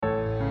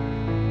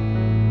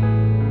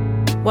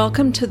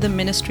Welcome to the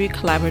Ministry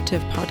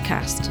Collaborative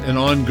podcast, an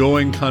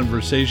ongoing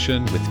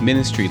conversation with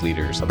ministry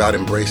leaders about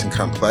embracing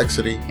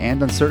complexity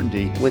and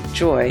uncertainty with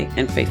joy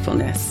and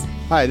faithfulness.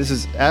 Hi, this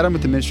is Adam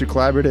with the Ministry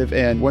Collaborative,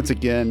 and once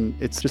again,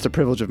 it's just a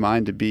privilege of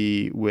mine to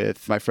be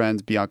with my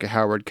friends Bianca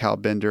Howard, Kyle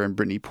Bender, and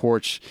Brittany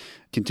Porch,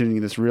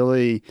 continuing this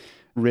really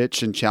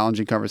rich and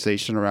challenging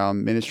conversation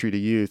around ministry to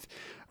youth.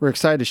 We're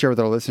excited to share with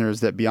our listeners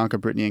that Bianca,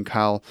 Brittany, and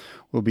Kyle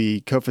will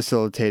be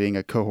co-facilitating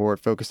a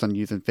cohort focused on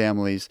youth and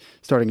families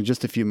starting in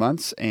just a few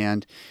months,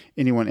 and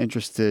anyone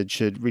interested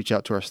should reach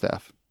out to our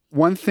staff.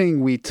 One thing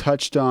we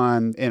touched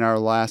on in our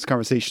last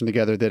conversation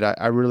together that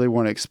I really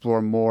want to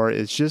explore more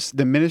is just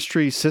the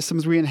ministry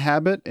systems we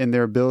inhabit and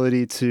their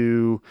ability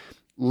to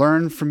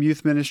learn from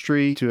youth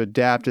ministry, to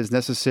adapt as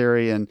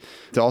necessary, and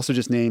to also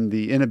just name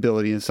the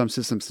inability in some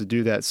systems to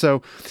do that.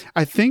 So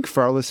I think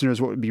for our listeners,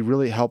 what would be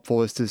really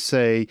helpful is to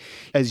say,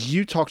 as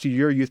you talk to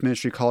your youth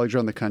ministry colleagues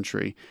around the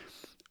country,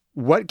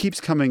 what keeps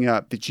coming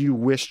up that you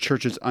wish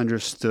churches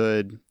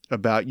understood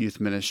about youth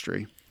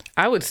ministry?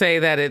 I would say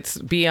that it's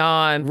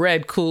beyond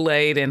red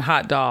Kool-Aid and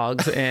hot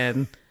dogs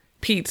and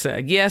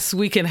pizza. Yes,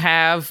 we can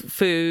have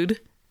food.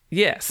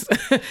 Yes.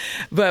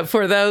 But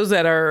for those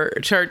that are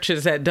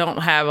churches that don't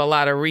have a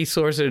lot of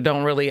resources or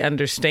don't really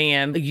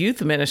understand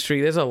youth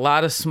ministry, there's a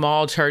lot of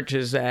small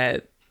churches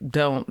that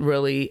don't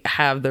really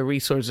have the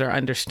resources or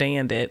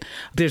understand it.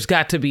 There's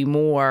got to be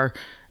more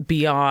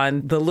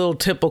beyond the little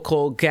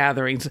typical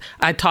gatherings.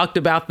 I talked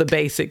about the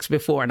basics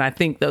before, and I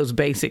think those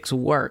basics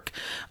work.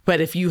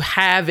 But if you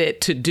have it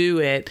to do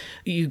it,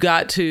 you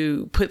got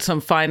to put some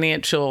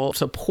financial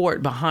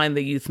support behind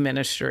the youth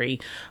ministry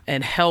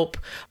and help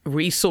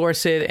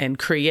resource it and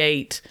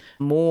create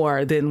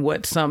more than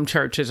what some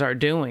churches are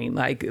doing,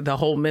 like the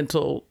whole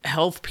mental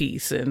health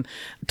piece and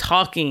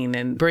talking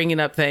and bringing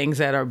up things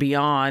that are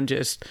beyond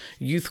just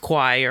youth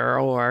choir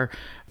or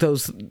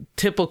those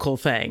typical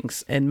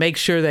things, and make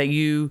sure that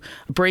you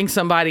bring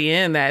somebody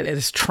in that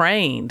is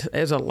trained.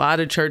 There's a lot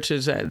of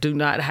churches that do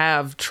not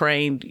have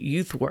trained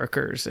youth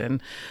workers,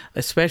 and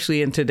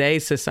especially in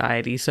today's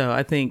society. So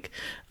I think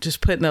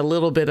just putting a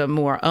little bit of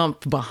more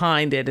oomph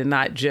behind it and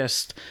not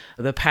just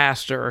the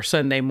pastor or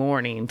Sunday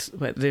mornings,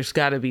 but there's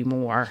got to be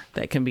more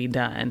that can be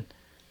done.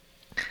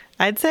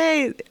 I'd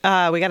say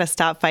we got to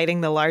stop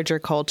fighting the larger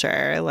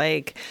culture.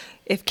 Like,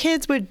 if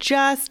kids would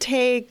just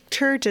take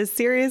church as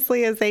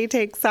seriously as they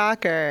take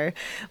soccer,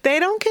 they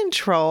don't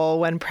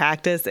control when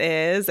practice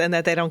is and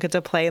that they don't get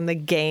to play in the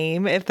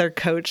game if their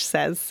coach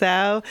says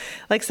so.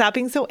 Like, stop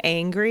being so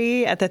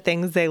angry at the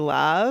things they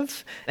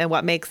love and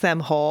what makes them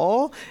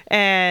whole,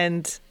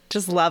 and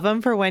just love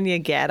them for when you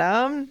get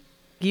them.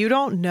 You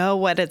don't know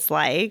what it's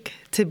like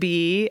to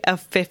be a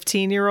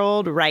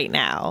 15-year-old right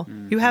now.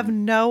 Mm-hmm. You have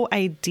no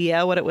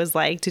idea what it was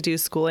like to do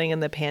schooling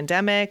in the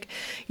pandemic.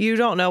 You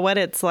don't know what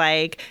it's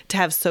like to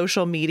have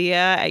social media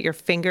at your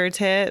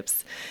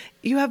fingertips.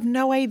 You have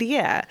no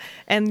idea.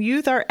 And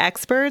youth are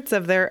experts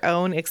of their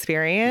own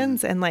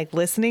experience, and like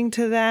listening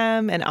to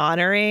them and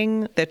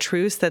honoring the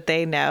truths that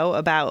they know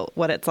about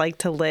what it's like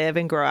to live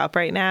and grow up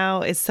right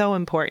now is so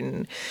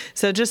important.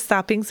 So just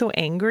stop being so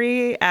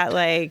angry at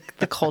like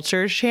the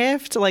culture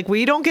shift. Like,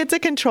 we don't get to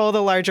control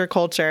the larger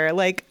culture.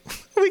 Like,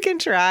 we can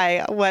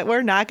try, what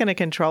we're not going to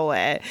control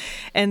it.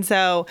 And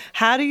so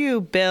how do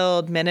you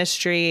build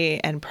ministry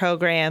and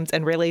programs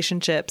and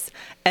relationships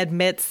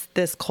amidst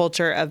this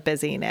culture of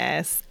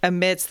busyness,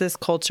 amidst this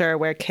culture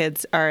where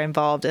kids are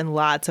involved in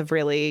lots of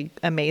really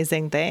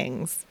amazing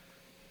things?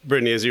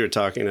 Brittany, as you were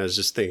talking, I was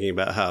just thinking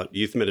about how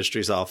youth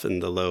ministry is often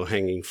the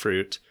low-hanging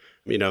fruit.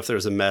 You know, if there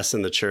was a mess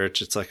in the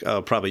church, it's like,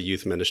 oh, probably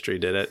youth ministry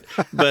did it.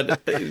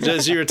 But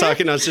as you were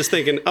talking, I was just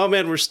thinking, oh,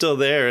 man, we're still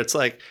there. It's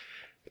like,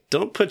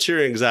 don't put your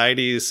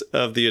anxieties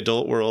of the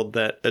adult world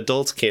that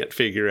adults can't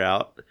figure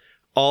out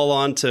all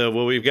onto,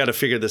 well, we've got to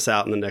figure this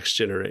out in the next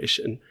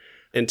generation.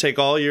 And take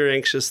all your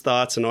anxious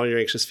thoughts and all your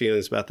anxious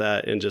feelings about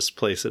that and just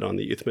place it on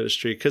the youth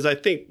ministry. Because I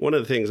think one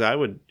of the things I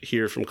would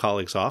hear from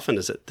colleagues often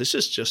is that this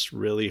is just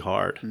really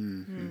hard.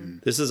 Mm-hmm.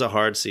 This is a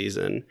hard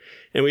season.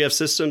 And we have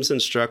systems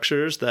and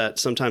structures that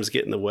sometimes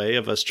get in the way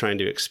of us trying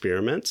to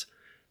experiment,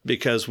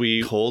 because we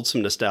hold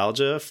some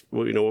nostalgia.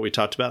 You know, what we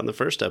talked about in the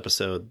first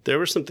episode, there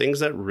were some things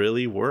that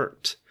really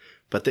worked,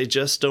 but they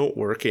just don't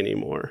work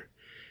anymore.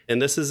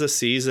 And this is a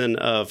season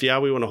of, yeah,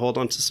 we want to hold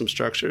on to some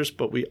structures,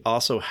 but we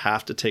also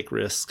have to take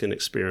risks and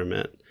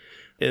experiment.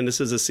 And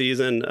this is a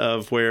season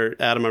of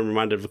where, Adam, I'm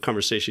reminded of a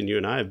conversation you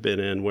and I have been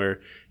in, where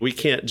we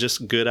can't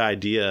just good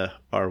idea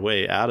our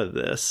way out of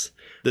this.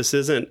 This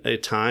isn't a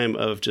time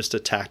of just a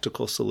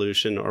tactical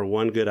solution or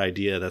one good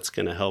idea that's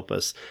going to help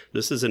us.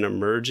 This is an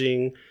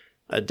emerging,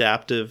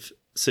 adaptive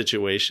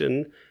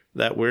situation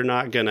that we're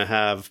not going to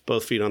have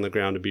both feet on the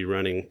ground to be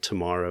running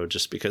tomorrow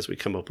just because we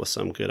come up with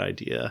some good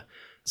idea.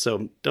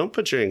 So don't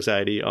put your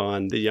anxiety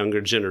on the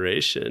younger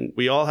generation.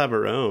 We all have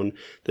our own.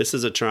 This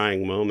is a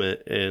trying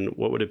moment. And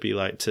what would it be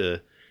like to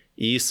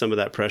ease some of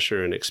that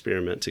pressure and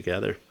experiment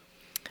together?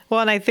 Well,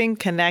 and I think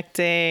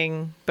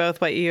connecting both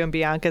what you and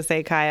Bianca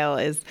say, Kyle,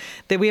 is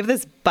that we have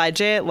this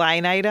budget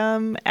line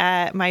item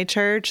at my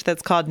church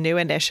that's called New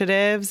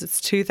Initiatives.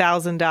 It's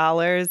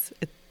 $2,000.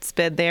 It's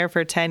been there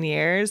for 10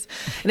 years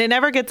and it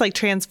never gets like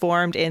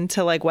transformed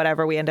into like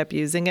whatever we end up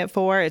using it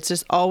for. It's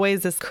just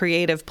always this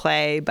creative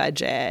play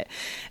budget.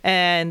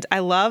 And I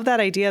love that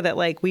idea that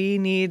like we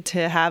need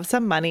to have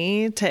some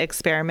money to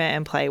experiment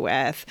and play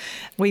with.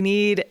 We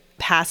need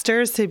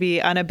pastors to be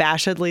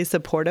unabashedly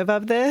supportive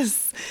of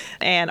this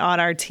and on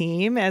our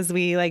team as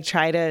we like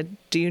try to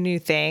do new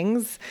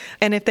things.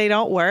 And if they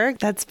don't work,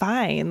 that's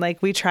fine.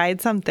 Like we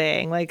tried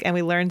something like and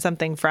we learned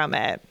something from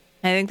it.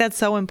 I think that's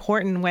so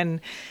important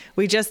when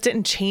we just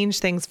didn't change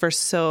things for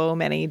so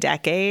many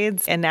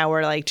decades and now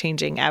we're like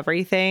changing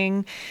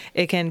everything.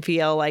 It can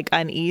feel like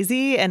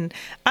uneasy. And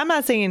I'm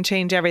not saying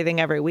change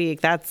everything every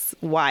week. That's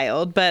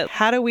wild. But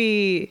how do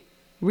we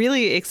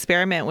really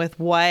experiment with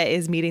what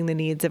is meeting the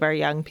needs of our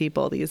young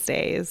people these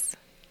days?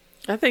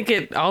 I think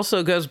it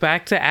also goes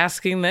back to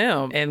asking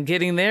them and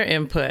getting their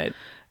input.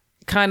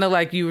 Kind of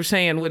like you were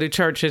saying, what do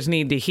churches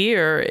need to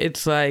hear?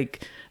 It's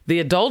like the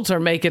adults are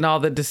making all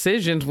the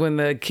decisions when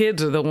the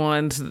kids are the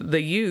ones,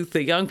 the youth,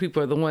 the young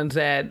people are the ones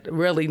that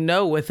really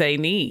know what they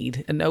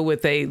need and know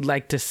what they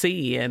like to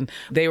see. And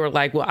they were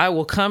like, well, I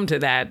will come to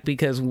that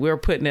because we're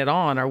putting it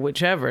on or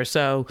whichever.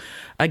 So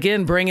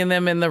again, bringing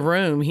them in the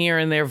room,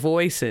 hearing their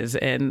voices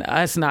and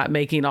us not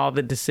making all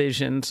the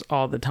decisions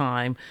all the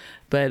time,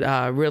 but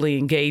really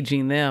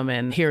engaging them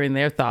and hearing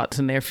their thoughts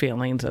and their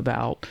feelings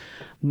about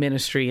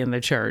ministry in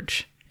the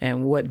church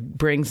and what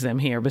brings them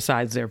here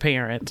besides their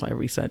parents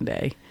every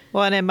Sunday.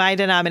 Well, and in my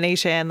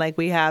denomination, like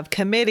we have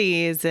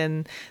committees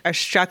and our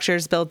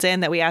structures built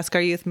in that we ask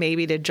our youth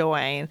maybe to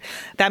join.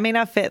 That may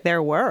not fit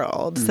their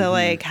world. Mm-hmm. So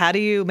like, how do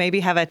you maybe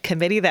have a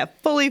committee that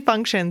fully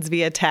functions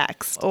via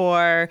text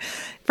or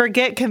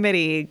forget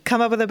committee,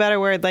 come up with a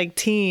better word like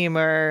team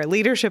or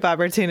leadership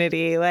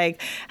opportunity?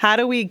 Like, how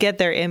do we get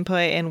their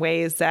input in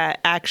ways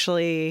that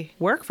actually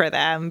work for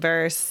them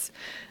versus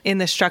in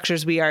the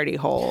structures we already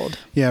hold?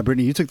 Yeah,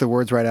 Brittany, you took the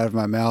words right out of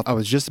my mouth. I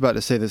was just about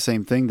to say the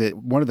same thing, that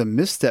one of the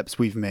missteps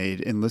we've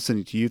made in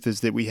listening to youth is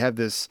that we have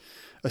this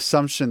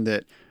assumption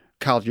that,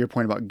 Kyle, to your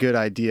point about good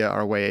idea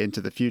our way into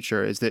the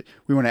future, is that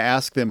we want to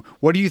ask them,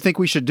 what do you think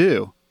we should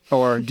do?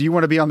 Or do you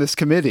want to be on this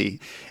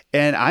committee?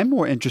 And I'm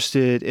more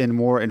interested in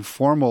more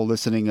informal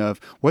listening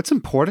of what's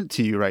important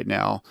to you right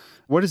now?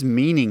 What is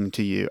meaning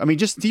to you? I mean,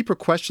 just deeper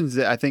questions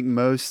that I think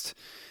most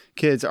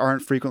kids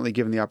aren't frequently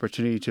given the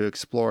opportunity to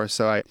explore.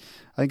 So I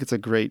think it's a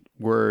great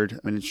word,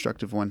 an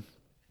instructive one.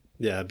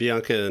 Yeah,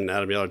 Bianca and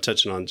Adam, y'all are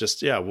touching on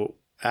just,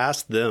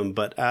 ask them,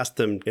 but ask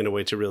them in a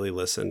way to really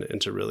listen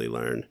and to really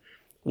learn.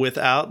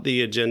 Without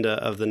the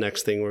agenda of the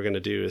next thing we're going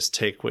to do is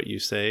take what you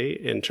say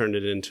and turn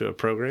it into a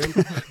program.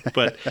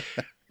 But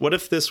what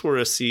if this were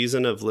a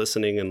season of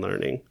listening and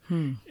learning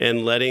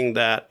and letting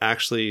that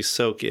actually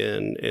soak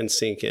in and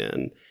sink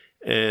in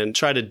and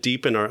try to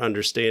deepen our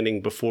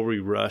understanding before we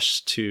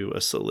rush to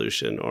a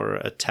solution or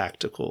a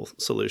tactical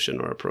solution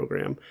or a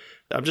program?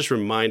 I'm just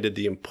reminded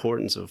the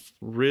importance of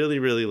really,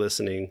 really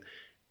listening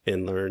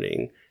and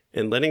learning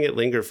and letting it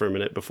linger for a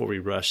minute before we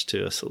rush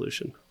to a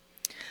solution.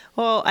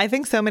 Well, I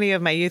think so many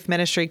of my youth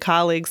ministry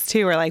colleagues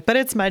too are like, but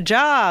it's my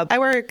job. I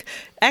work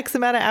X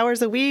amount of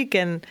hours a week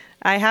and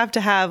I have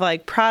to have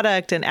like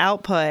product and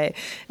output.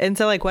 And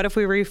so like, what if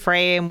we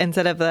reframe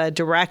instead of the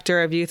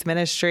director of youth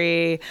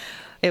ministry,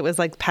 it was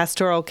like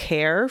pastoral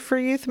care for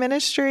youth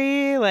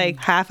ministry? Like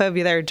half of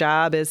their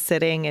job is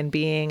sitting and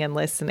being and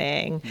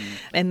listening.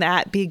 And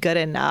that be good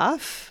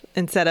enough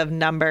instead of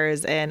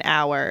numbers and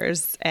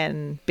hours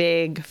and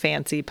big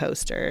fancy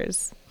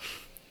posters.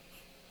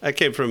 I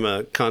came from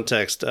a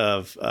context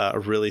of a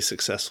really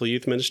successful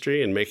youth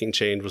ministry, and making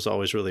change was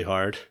always really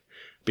hard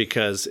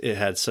because it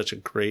had such a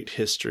great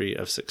history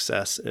of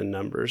success in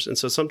numbers. And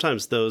so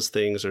sometimes those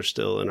things are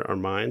still in our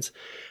minds.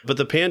 But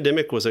the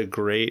pandemic was a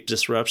great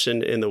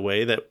disruption in the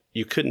way that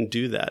you couldn't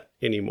do that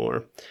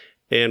anymore.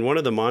 And one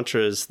of the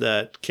mantras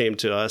that came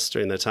to us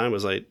during that time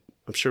was like,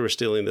 I'm sure we're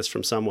stealing this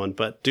from someone,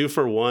 but do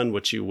for one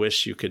what you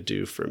wish you could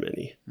do for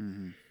many.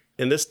 Mm-hmm.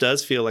 And this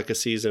does feel like a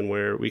season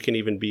where we can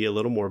even be a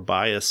little more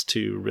biased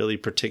to really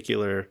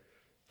particular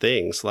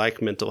things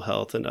like mental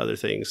health and other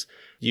things.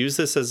 Use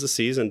this as a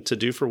season to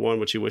do for one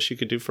what you wish you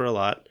could do for a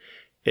lot.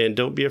 And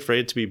don't be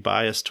afraid to be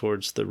biased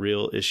towards the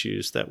real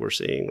issues that we're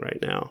seeing right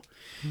now.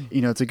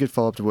 You know, it's a good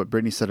follow-up to what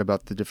Brittany said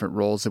about the different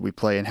roles that we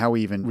play and how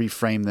we even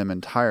reframe them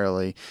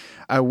entirely.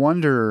 I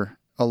wonder,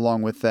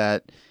 along with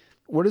that,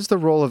 what is the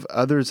role of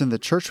others in the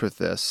church with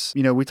this?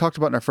 You know, we talked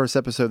about in our first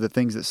episode the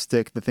things that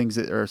stick, the things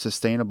that are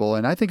sustainable.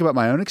 And I think about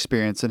my own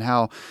experience and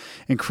how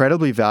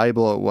incredibly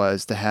valuable it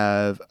was to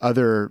have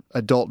other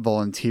adult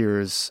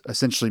volunteers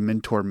essentially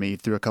mentor me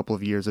through a couple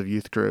of years of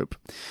youth group.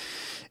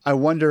 I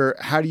wonder,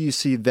 how do you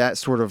see that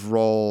sort of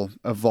role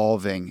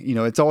evolving? You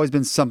know, it's always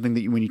been something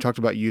that when you talked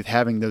about youth,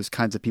 having those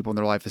kinds of people in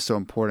their life is so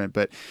important.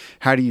 But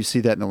how do you see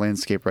that in the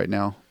landscape right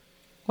now?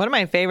 One of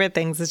my favorite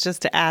things is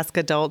just to ask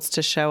adults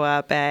to show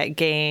up at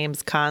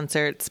games,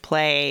 concerts,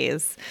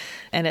 plays.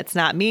 And it's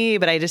not me,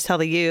 but I just tell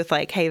the youth,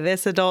 like, hey,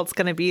 this adult's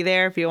going to be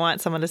there if you want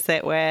someone to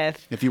sit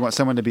with. If you want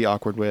someone to be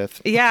awkward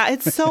with. Yeah,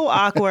 it's so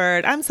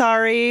awkward. I'm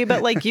sorry,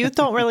 but like youth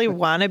don't really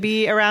want to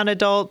be around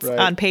adults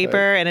on paper,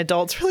 and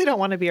adults really don't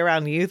want to be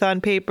around youth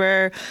on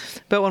paper.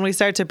 But when we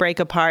start to break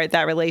apart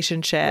that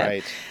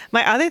relationship,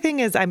 my other thing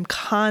is I'm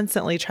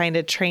constantly trying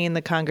to train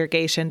the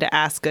congregation to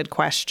ask good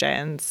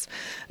questions.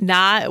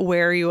 Not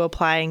where are you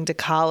applying to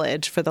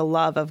college for the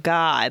love of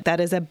God? That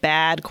is a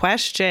bad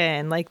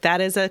question. Like that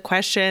is a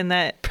question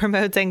that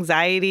promotes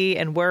anxiety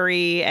and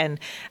worry and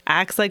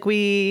acts like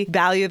we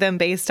value them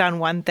based on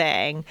one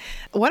thing.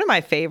 One of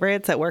my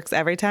favorites that works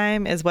every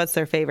time is what's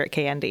their favorite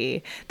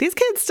candy. These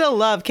kids still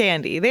love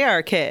candy. They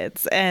are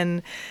kids.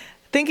 And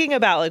thinking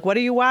about like, what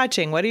are you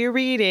watching? What are you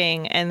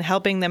reading? And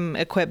helping them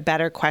equip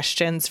better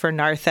questions for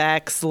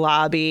narthex,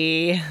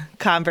 lobby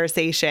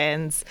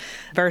conversations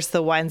versus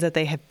the ones that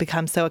they have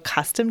become so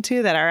accustomed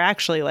to that are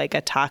actually like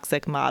a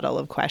toxic model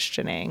of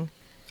questioning.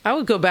 I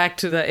would go back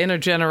to the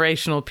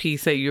intergenerational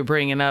piece that you're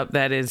bringing up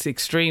that is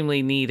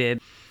extremely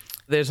needed.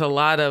 There's a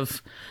lot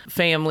of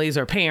families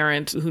or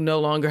parents who no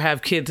longer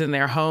have kids in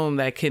their home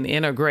that can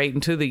integrate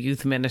into the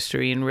youth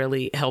ministry and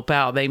really help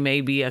out. They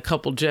may be a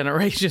couple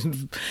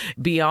generations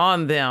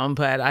beyond them,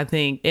 but I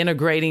think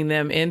integrating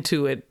them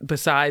into it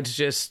besides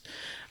just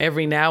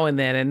every now and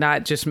then and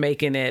not just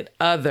making it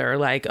other,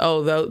 like,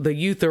 oh, the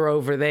youth are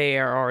over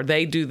there or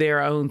they do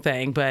their own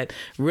thing, but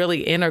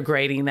really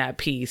integrating that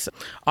piece.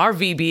 Our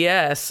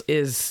VBS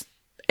is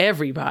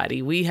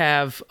everybody. We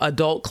have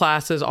adult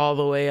classes all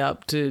the way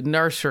up to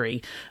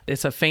nursery.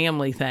 It's a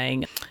family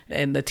thing.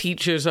 And the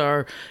teachers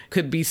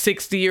could be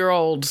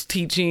 60-year-olds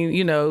teaching,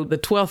 the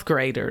 12th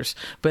graders.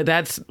 But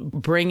that's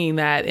bringing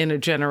that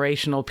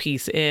intergenerational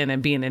piece in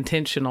and being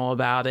intentional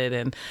about it.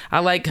 And I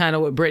like kind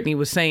of what Brittany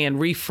was saying,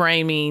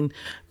 reframing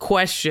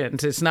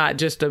questions. It's not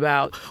just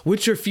about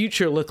what's your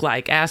future look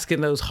like,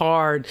 asking those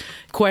hard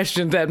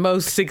questions that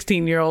most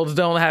 16-year-olds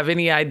don't have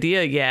any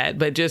idea yet,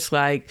 but just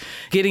like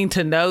getting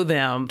to know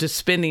them, just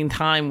spending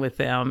time with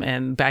them,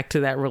 and back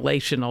to that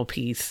relational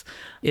piece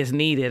is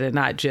needed, and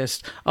not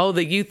just, oh,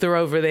 the youth are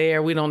over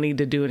there, we don't need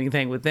to do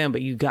anything with them,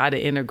 but you got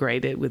to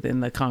integrate it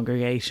within the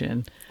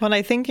congregation. Well,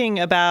 I'm thinking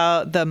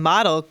about the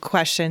model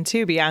question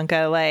too,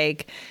 Bianca,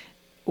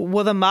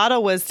 the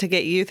model was to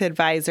get youth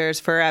advisors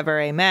forever,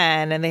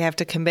 amen, and they have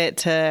to commit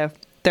to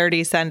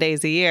 30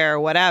 Sundays a year or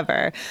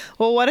whatever.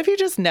 Well, what if you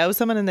just know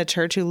someone in the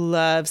church who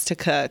loves to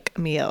cook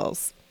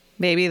meals?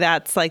 Maybe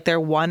that's like their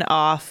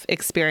one-off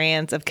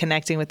experience of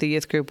connecting with the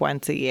youth group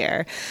once a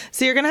year.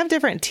 So you're going to have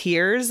different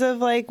tiers of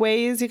like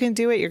ways you can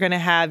do it. You're going to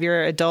have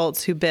your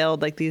adults who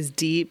build like these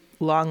deep,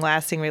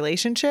 long-lasting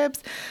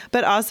relationships,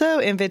 but also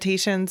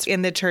invitations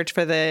in the church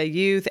for the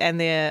youth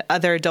and the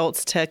other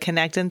adults to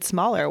connect in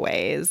smaller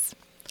ways.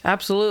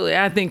 Absolutely.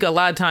 I think a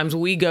lot of times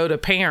we go to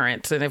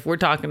parents, and if we're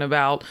talking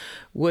about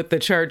what the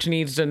church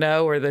needs to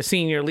know or the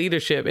senior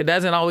leadership, it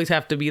doesn't always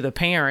have to be the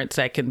parents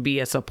that can be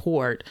a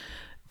support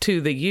to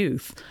the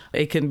youth.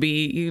 It can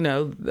be,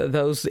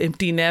 those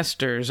empty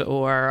nesters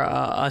or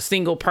a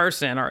single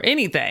person or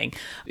anything.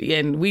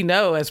 And we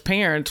know as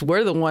parents,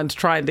 we're the ones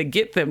trying to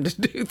get them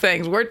to do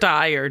things. We're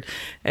tired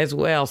as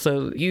well.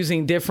 So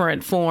using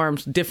different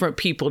forms, different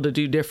people to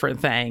do different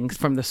things,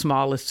 from the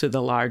smallest to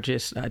the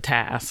largest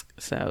task.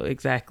 So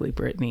exactly,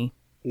 Brittany.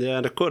 Yeah,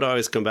 and a quote I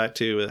always come back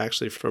to,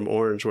 actually from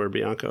Orange, where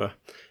Bianca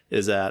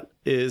is at,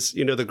 is,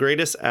 the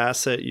greatest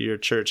asset your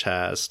church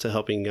has to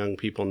helping young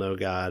people know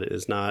God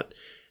is not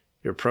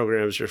your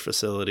programs, your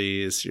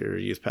facilities, your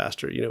youth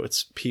pastor,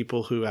 it's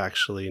people who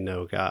actually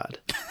know God.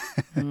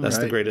 That's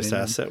the greatest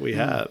asset we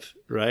have,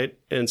 right?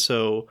 And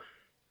so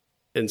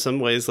in some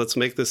ways, let's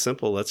make this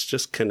simple. Let's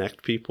just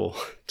connect people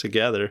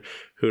together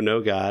who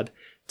know God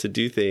to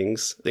do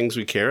things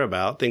we care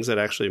about, things that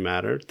actually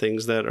matter,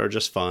 things that are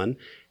just fun.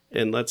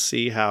 And let's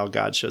see how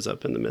God shows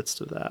up in the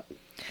midst of that.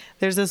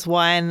 There's this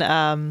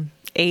one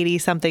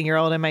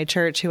 80-something-year-old in my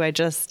church who I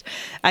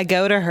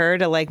go to her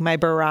to like my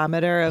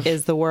barometer of,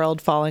 is the world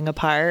falling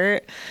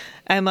apart?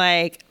 I'm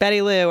like,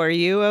 Betty Lou, are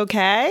you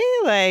okay?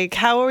 Like,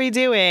 how are we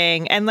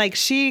doing? And like,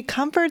 she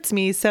comforts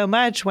me so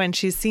much when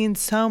she's seen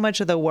so much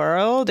of the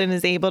world and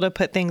is able to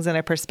put things in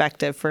a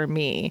perspective for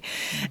me.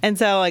 And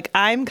so like,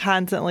 I'm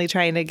constantly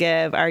trying to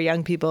give our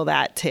young people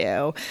that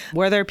too.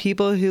 Were there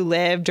people who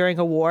lived during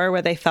a war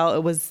where they felt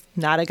it was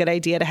not a good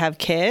idea to have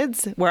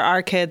kids, where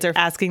our kids are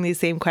asking these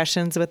same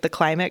questions with the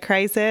climate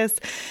crisis?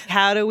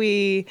 How do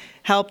we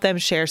help them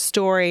share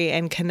story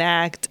and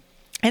connect?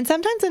 And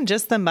sometimes in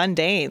just the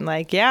mundane,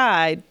 like, yeah,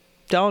 I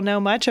don't know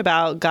much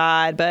about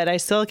God, but I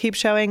still keep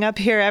showing up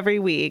here every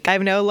week. I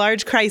have no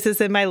large crisis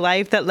in my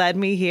life that led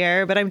me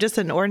here, but I'm just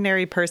an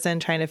ordinary person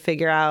trying to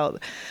figure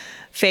out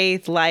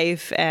faith,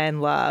 life, and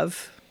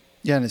love.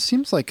 Yeah, and it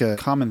seems like a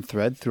common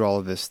thread through all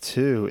of this,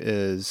 too,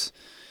 is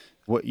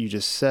what you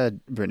just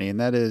said, Brittany,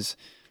 and that is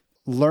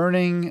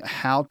learning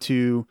how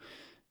to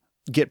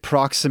get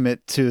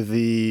proximate to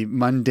the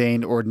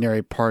mundane,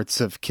 ordinary parts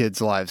of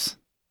kids' lives.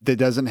 That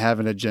doesn't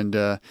have an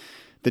agenda,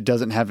 that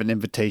doesn't have an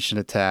invitation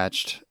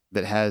attached,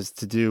 that has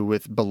to do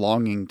with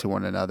belonging to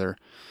one another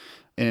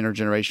and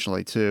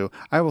intergenerationally too.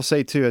 I will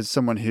say too, as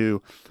someone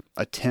who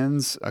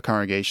attends a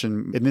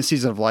congregation in this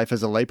season of life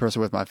as a layperson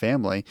with my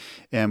family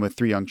and with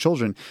 3 young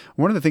children,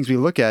 one of the things we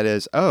look at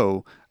is,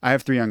 I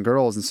have 3 young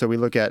girls. And so we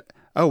look at,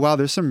 wow,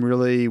 there's some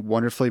really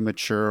wonderfully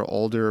mature,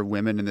 older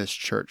women in this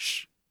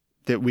church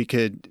that we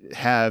could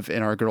have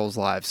in our girls'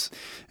 lives.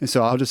 And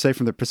so I'll just say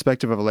from the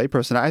perspective of a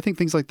layperson, I think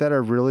things like that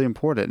are really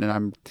important. And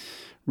I'm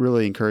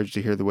really encouraged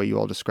to hear the way you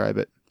all describe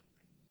it.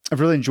 I've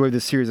really enjoyed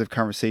this series of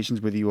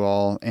conversations with you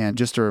all. And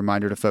just a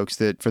reminder to folks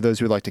that for those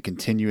who would like to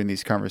continue in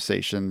these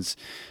conversations,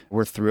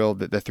 we're thrilled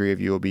that the 3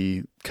 of you will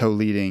be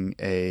co-leading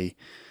a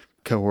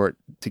cohort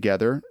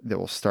together that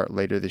will start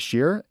later this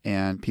year.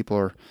 And people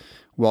are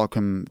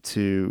welcome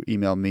to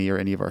email me or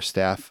any of our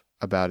staff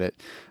about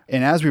it.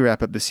 And as we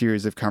wrap up the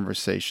series of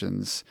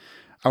conversations,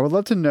 I would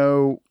love to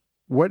know,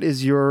 what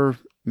is your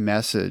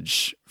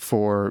message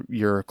for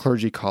your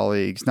clergy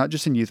colleagues, not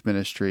just in youth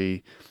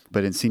ministry,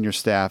 but in senior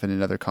staff and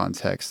in other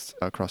contexts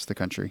across the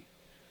country?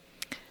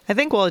 I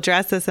think we'll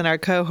address this in our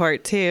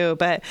cohort too,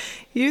 but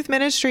youth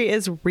ministry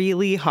is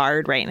really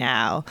hard right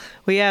now.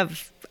 We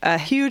have a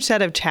huge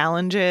set of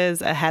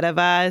challenges ahead of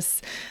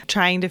us,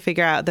 trying to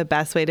figure out the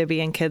best way to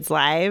be in kids'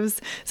 lives.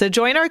 So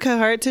join our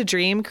cohort to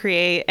dream,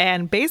 create,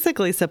 and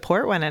basically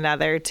support one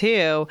another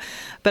too.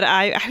 But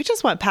I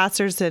just want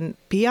pastors to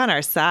be on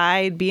our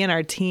side, be in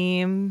our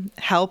team,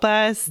 help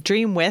us,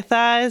 dream with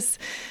us.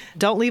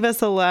 Don't leave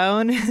us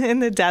alone in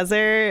the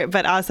desert,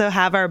 but also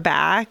have our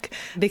back,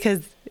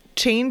 because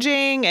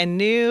changing and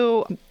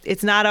new,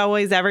 it's not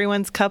always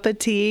everyone's cup of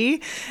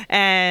tea.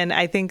 And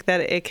I think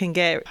that it can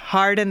get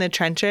hard in the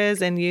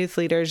trenches, and youth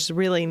leaders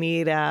really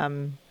need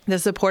the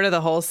support of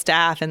the whole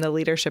staff and the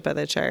leadership of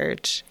the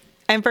church.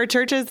 And for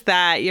churches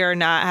that you're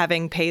not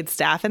having paid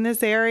staff in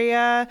this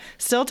area,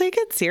 still take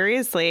it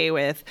seriously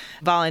with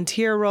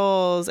volunteer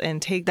roles and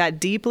take that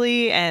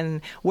deeply and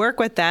work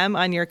with them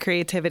on your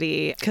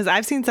creativity. Because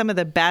I've seen some of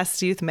the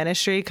best youth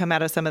ministry come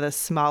out of some of the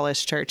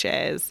smallest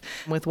churches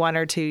with 1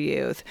 or 2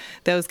 youth.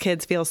 Those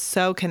kids feel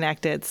so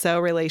connected,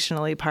 so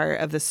relationally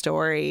part of the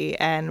story,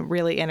 and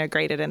really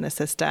integrated in the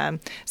system.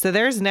 So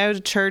there's no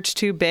church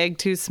too big,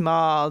 too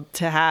small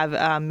to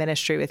have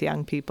ministry with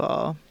young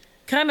people.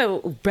 Kind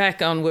of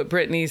back on what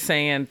Brittany's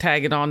saying,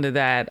 tagging on to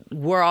that,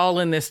 we're all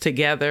in this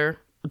together.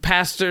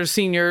 Pastors,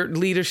 senior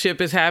leadership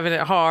is having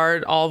it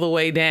hard all the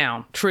way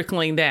down,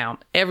 trickling down.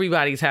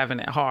 Everybody's having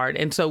it hard.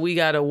 And so we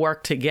got to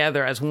work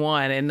together as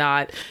one and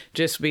not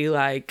just be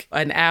like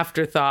an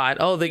afterthought.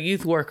 Oh, the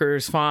youth worker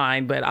is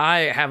fine, but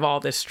I have all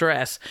this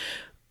stress.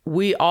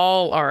 We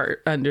all are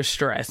under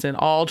stress and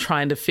all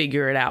trying to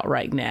figure it out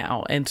right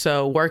now. And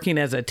so working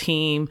as a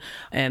team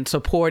and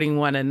supporting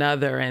one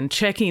another and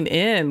checking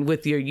in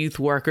with your youth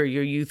worker,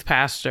 your youth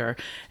pastor,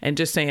 and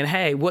just saying,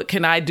 hey, what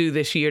can I do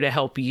this year to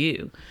help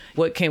you?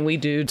 What can we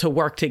do to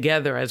work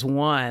together as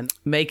one?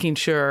 Making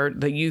sure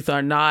the youth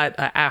are not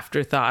an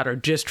afterthought or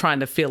just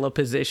trying to fill a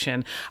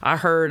position. I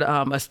heard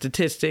a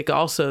statistic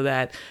also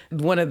that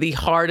one of the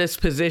hardest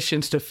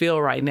positions to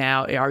fill right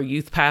now are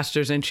youth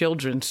pastors and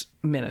children's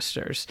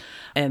ministers.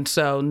 And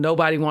so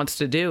nobody wants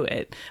to do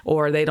it,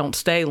 or they don't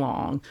stay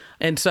long.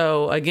 And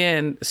so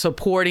again,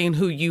 supporting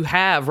who you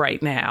have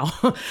right now,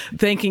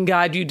 thanking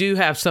God you do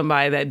have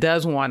somebody that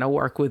does want to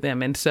work with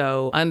them. And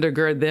so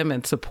undergird them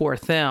and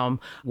support them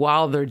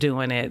while they're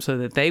doing it so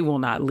that they will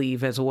not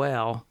leave as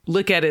well.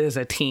 Look at it as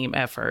a team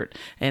effort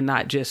and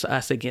not just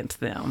us against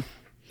them.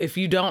 If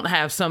you don't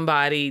have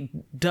somebody,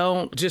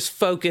 don't just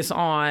focus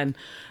on,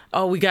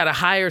 oh, we got to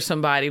hire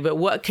somebody, but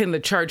what can the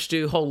church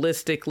do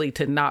holistically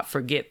to not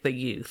forget the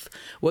youth?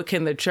 What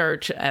can the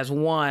church as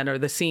one or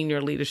the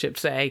senior leadership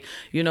say,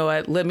 you know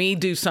what, let me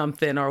do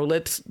something, or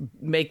let's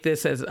make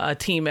this as a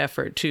team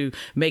effort to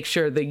make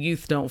sure the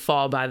youth don't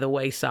fall by the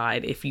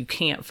wayside if you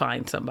can't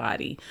find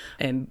somebody,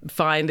 and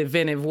find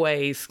inventive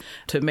ways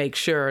to make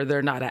sure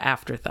they're not an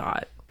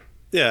afterthought.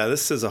 Yeah,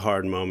 this is a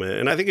hard moment.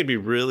 And I think it'd be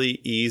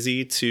really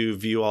easy to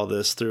view all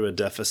this through a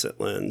deficit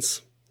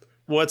lens.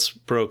 What's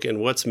broken?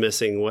 What's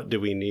missing? What do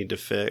we need to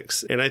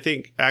fix? And I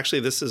think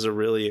actually this is a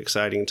really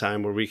exciting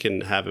time where we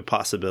can have a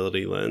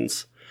possibility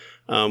lens,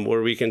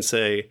 where we can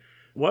say,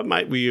 what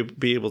might we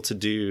be able to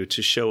do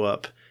to show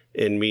up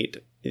and meet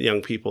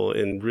young people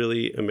in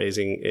really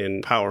amazing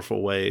and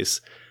powerful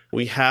ways?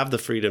 We have the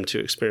freedom to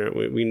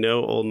experiment. We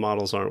know old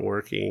models aren't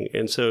working.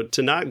 And so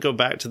to not go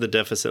back to the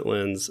deficit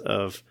lens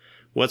of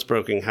what's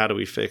broken, how do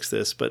we fix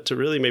this, but to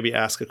really maybe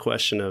ask a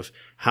question of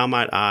how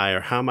might I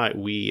or how might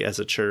we as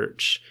a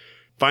church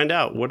find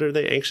out what are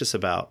they anxious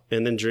about,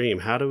 and then dream,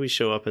 how do we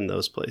show up in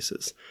those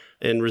places,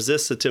 and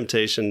resist the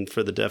temptation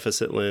for the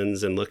deficit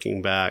lens and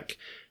looking back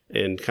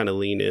and kind of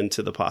lean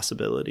into the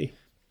possibility.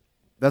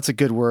 That's a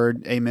good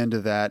word. Amen to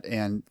that.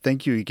 And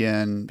thank you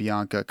again,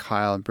 Bianca,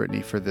 Kyle, and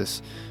Brittany, for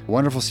this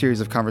wonderful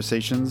series of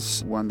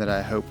conversations, one that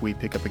I hope we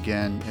pick up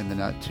again in the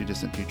not too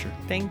distant future.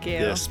 Thank you.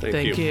 Yes,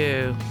 Thank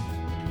you.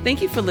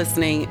 Thank you for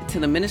listening to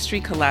the Ministry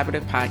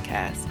Collaborative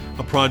Podcast,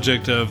 a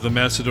project of the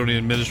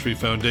Macedonian Ministry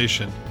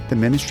Foundation. The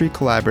Ministry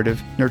Collaborative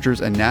nurtures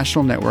a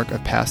national network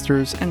of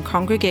pastors and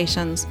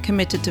congregations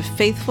committed to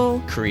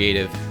faithful,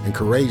 creative, and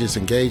courageous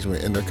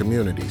engagement in their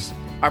communities.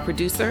 Our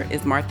producer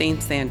is Marthane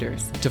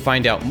Sanders. To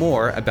find out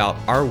more about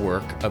our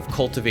work of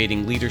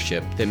cultivating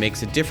leadership that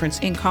makes a difference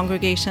in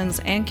congregations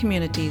and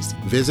communities,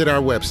 visit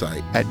our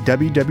website at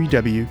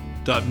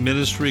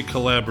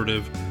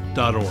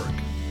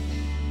www.ministrycollaborative.org.